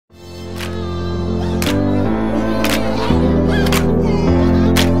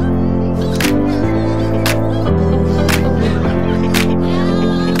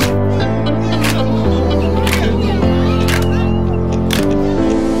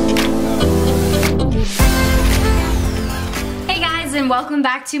welcome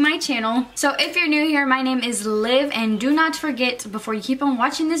back to my channel. So if you're new here, my name is Liv, and do not forget before you keep on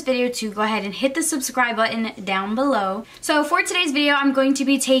watching this video to go ahead and hit the subscribe button down below. So for today's video, I'm going to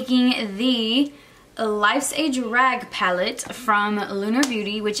be taking the Life's Age Rag palette from Lunar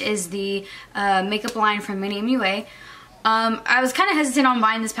Beauty, which is the makeup line from Many MUA. I was kind of hesitant on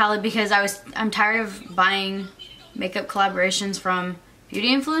buying this palette because I'm tired of buying makeup collaborations from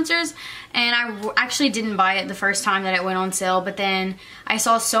beauty influencers, and I actually didn't buy it the first time that it went on sale, but then I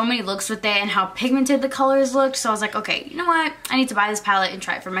saw so many looks with it and how pigmented the colors looked, so I was like, okay, you know what, I need to buy this palette and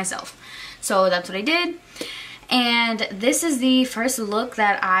try it for myself. So that's what I did, and this is the first look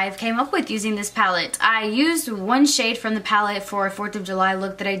that I've came up with using this palette. I used one shade from the palette for a 4th of July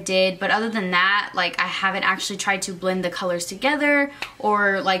look that I did, but other than that, like, I haven't actually tried to blend the colors together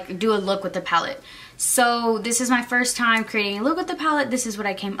or like do a look with the palette. So this is my first time creating a look with the palette. This is what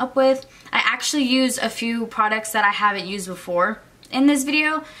I came up with. I actually used a few products that I haven't used before in this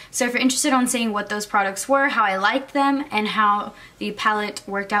video. So if you're interested in seeing what those products were, how I liked them, and how the palette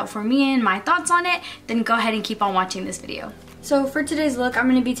worked out for me and my thoughts on it, then go ahead and keep on watching this video. So for today's look, I'm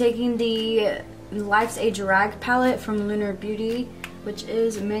going to be taking the Life's Age Rag palette from Lunar Beauty, which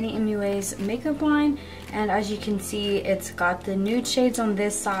is Many MUA's makeup line. And as you can see, it's got the nude shades on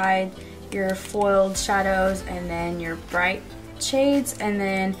this side, your foiled shadows, and then your bright shades, and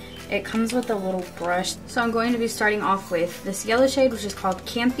then it comes with a little brush. So I'm going to be starting off with this yellow shade, which is called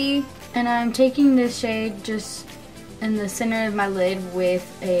Campy, and I'm taking this shade just in the center of my lid with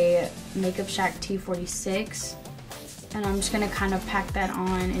a Makeup Shack T46, and I'm just going to kind of pack that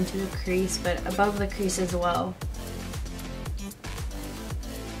on into the crease, but above the crease as well.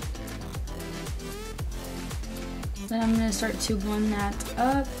 Then I'm going to start to blend that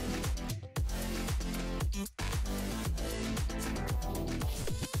up.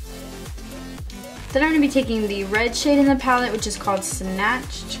 Then I'm going to be taking the red shade in the palette, which is called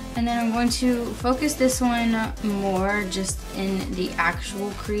Snatched. And then I'm going to focus this one more just in the actual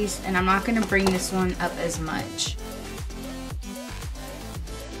crease, and I'm not going to bring this one up as much.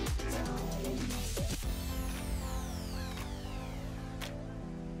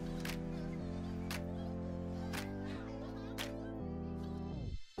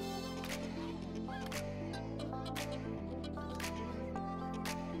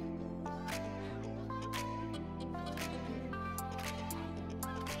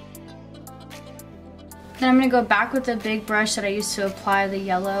 Then I'm going to go back with the big brush that I used to apply the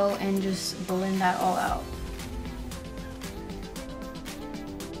yellow and just blend that all out.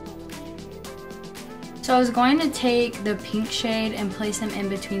 So I was going to take the pink shade and place them in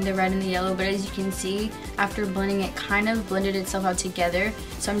between the red and the yellow, but as you can see, after blending it kind of blended itself out together.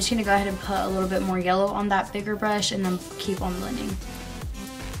 So I'm just going to go ahead and put a little bit more yellow on that bigger brush and then keep on blending.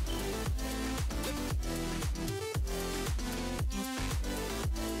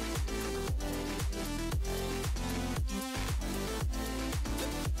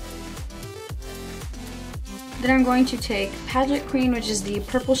 Then I'm going to take Pageant Queen, which is the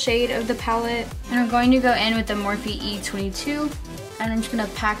purple shade of the palette, and I'm going to go in with the Morphe E22, and I'm just going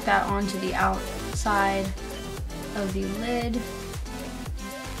to pack that onto the outside of the lid,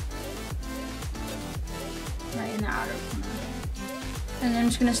 right in the outer corner. And then I'm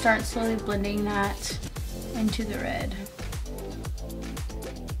just going to start slowly blending that into the red.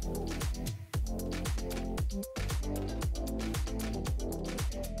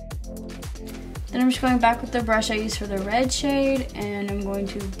 Then I'm just going back with the brush I used for the red shade, and I'm going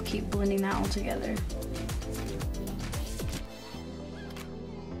to keep blending that all together.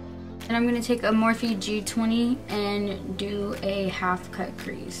 And I'm going to take a Morphe G20 and do a half cut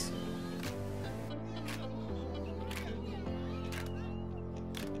crease.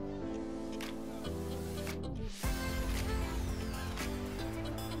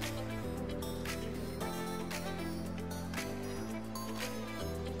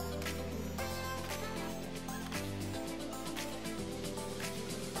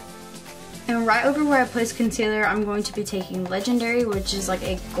 And right over where I placed concealer, I'm going to be taking Legendary, which is like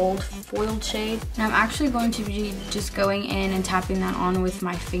a gold foiled shade. And I'm actually going to be just going in and tapping that on with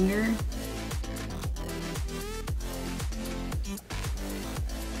my finger.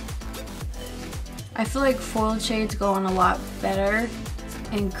 I feel like foiled shades go on a lot better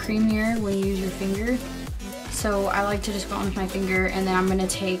and creamier when you use your finger. So I like to just go on with my finger, and then I'm going to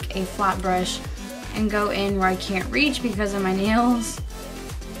take a flat brush and go in where I can't reach because of my nails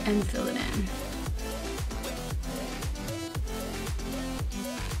and fill it in.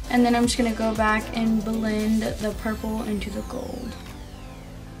 And then I'm just going to go back and blend the purple into the gold.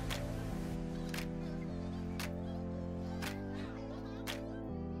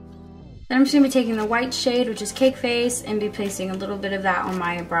 Then I'm just going to be taking the white shade, which is Cake Face, and be placing a little bit of that on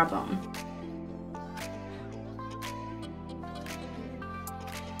my brow bone.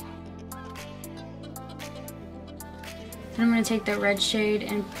 Then I'm going to take the red shade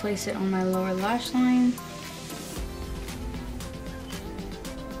and place it on my lower lash line.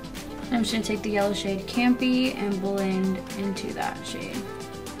 And I'm just going to take the yellow shade Campy and blend into that shade.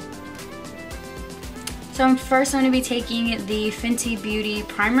 So first I'm going to be taking the Fenty Beauty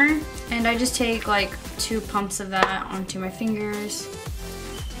Primer, and I just take like 2 pumps of that onto my fingers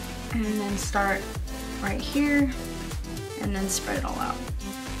and then start right here and then spread it all out.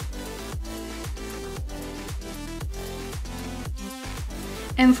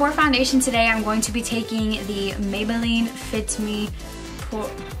 And for foundation today, I'm going to be taking the Maybelline Fit Me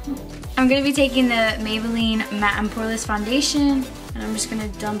Matte and Poreless foundation, and I'm just going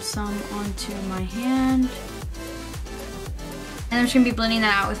to dump some onto my hand. And I'm just going to be blending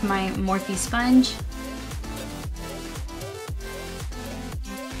that out with my Morphe sponge.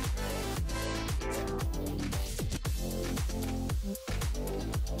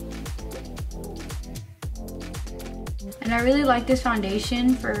 And I really like this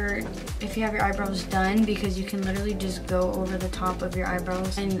foundation for if you have your eyebrows done, because you can literally just go over the top of your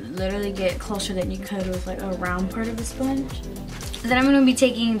eyebrows and literally get closer than you could with like a round part of the sponge. Then I'm going to be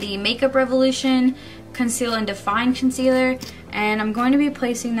taking the Makeup Revolution Conceal and Define Concealer, and I'm going to be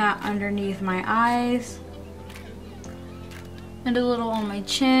placing that underneath my eyes and a little on my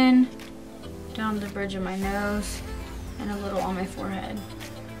chin, down the bridge of my nose, and a little on my forehead.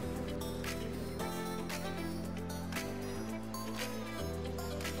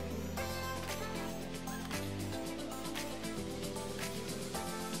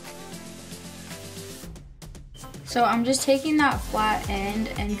 So I'm just taking that flat end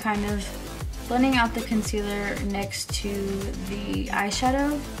and kind of blending out the concealer next to the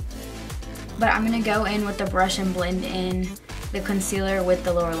eyeshadow. But I'm going to go in with the brush and blend in the concealer with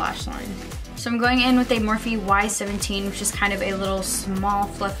the lower lash line. So I'm going in with a Morphe Y17, which is kind of a little small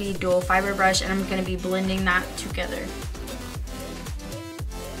fluffy dual fiber brush, and I'm going to be blending that together.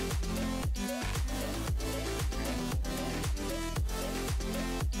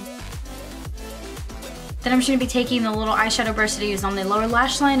 Then I'm just going to be taking the little eyeshadow brush that I used on the lower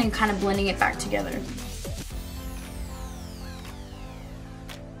lash line and kind of blending it back together.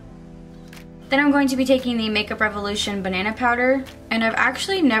 Then I'm going to be taking the Makeup Revolution Banana Powder, and I've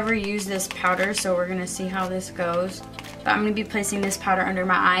actually never used this powder, so we're going to see how this goes. But I'm going to be placing this powder under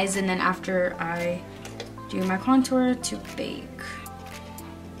my eyes, and then after I do my contour to bake.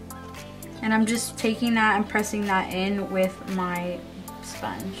 And I'm just taking that and pressing that in with my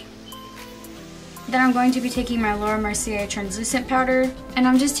sponge. Then I'm going to be taking my Laura Mercier translucent powder, and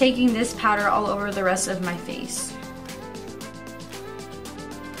I'm just taking this powder all over the rest of my face.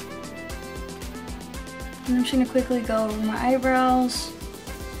 And I'm just going to quickly go over my eyebrows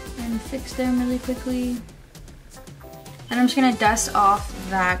and fix them really quickly. And I'm just going to dust off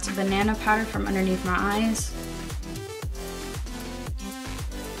that banana powder from underneath my eyes.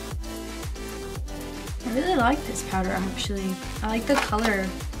 I really like this powder actually. I like the color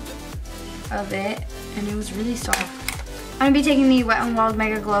of it, and it was really soft. I'm going to be taking the Wet n Wild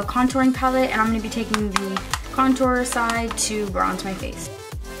Mega Glow contouring palette, and I'm going to be taking the contour side to bronze my face.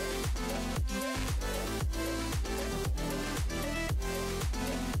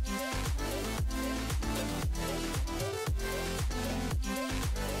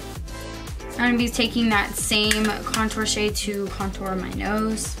 I'm going to be taking that same contour shade to contour my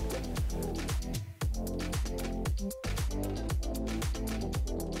nose.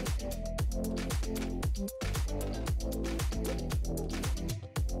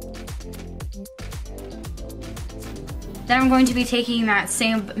 Then I'm going to be taking that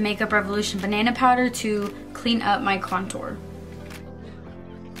same Makeup Revolution Banana Powder to clean up my contour.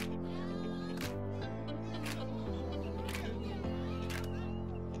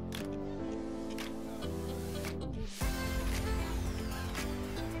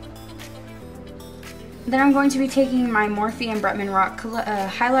 Then I'm going to be taking my Morphe and Bretman Rock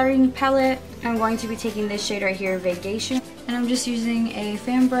highlighting palette. I'm going to be taking this shade right here, Vacation. And I'm just using a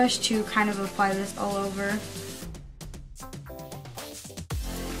fan brush to kind of apply this all over.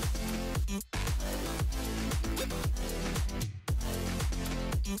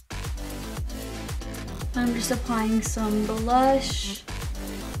 I'm just applying some blush.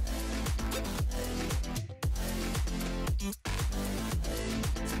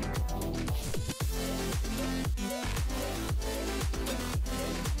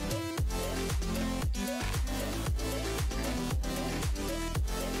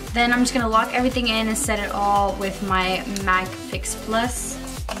 Then I'm just going to lock everything in and set it all with my MAC Fix Plus.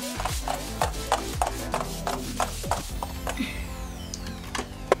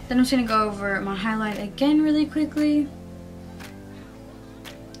 Then I'm just going to go over my highlight again really quickly.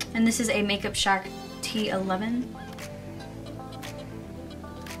 And this is a Makeup Shack T11.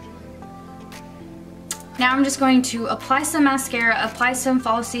 Now I'm just going to apply some mascara, apply some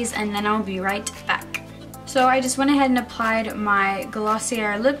falsies, and then I'll be right back. So I just went ahead and applied my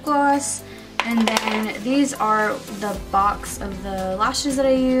Glossier lip gloss. And then these are the box of the lashes that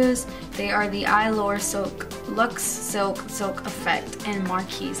I use. They are the Allure Luxe Silk Effect and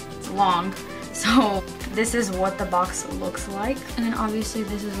Marquise. It's long. So this is what the box looks like. And then obviously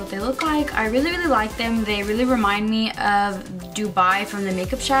this is what they look like. I really like them. They really remind me of Dubai from the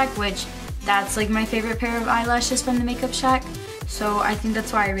Makeup Shack, which that's like my favorite pair of eyelashes from the Makeup Shack. So I think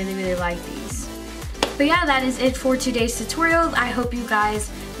that's why I really like these. But yeah, that is it for today's tutorial. I hope you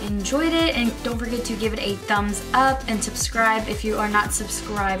guys enjoyed it, and don't forget to give it a thumbs up and subscribe if you are not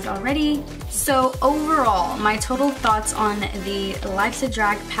subscribed already. So overall, my total thoughts on the Life's a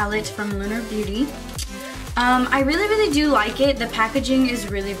Drag palette from Lunar Beauty. I really do like it. The packaging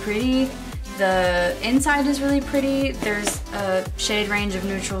is really pretty. The inside is really pretty. There's a shade range of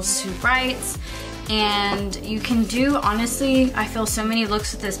neutrals to brights, and you can do, honestly, I feel so many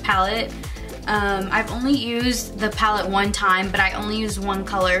looks with this palette. I've only used the palette one time, but I only used one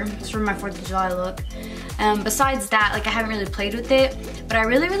color. It's for my 4th of July look. Besides that, like, I haven't really played with it, but I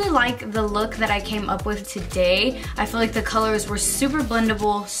really like the look that I came up with today. I feel like the colors were super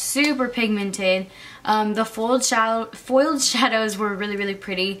blendable, super pigmented. The foiled shadows were really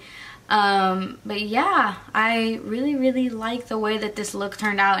pretty. But yeah, I really like the way that this look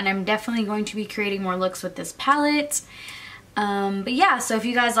turned out, and I'm definitely going to be creating more looks with this palette. But yeah, so if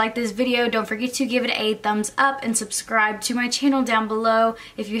you guys like this video, don't forget to give it a thumbs up and subscribe to my channel down below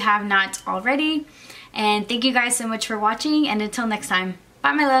if you have not already. And thank you guys so much for watching, and until next time,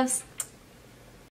 bye my loves!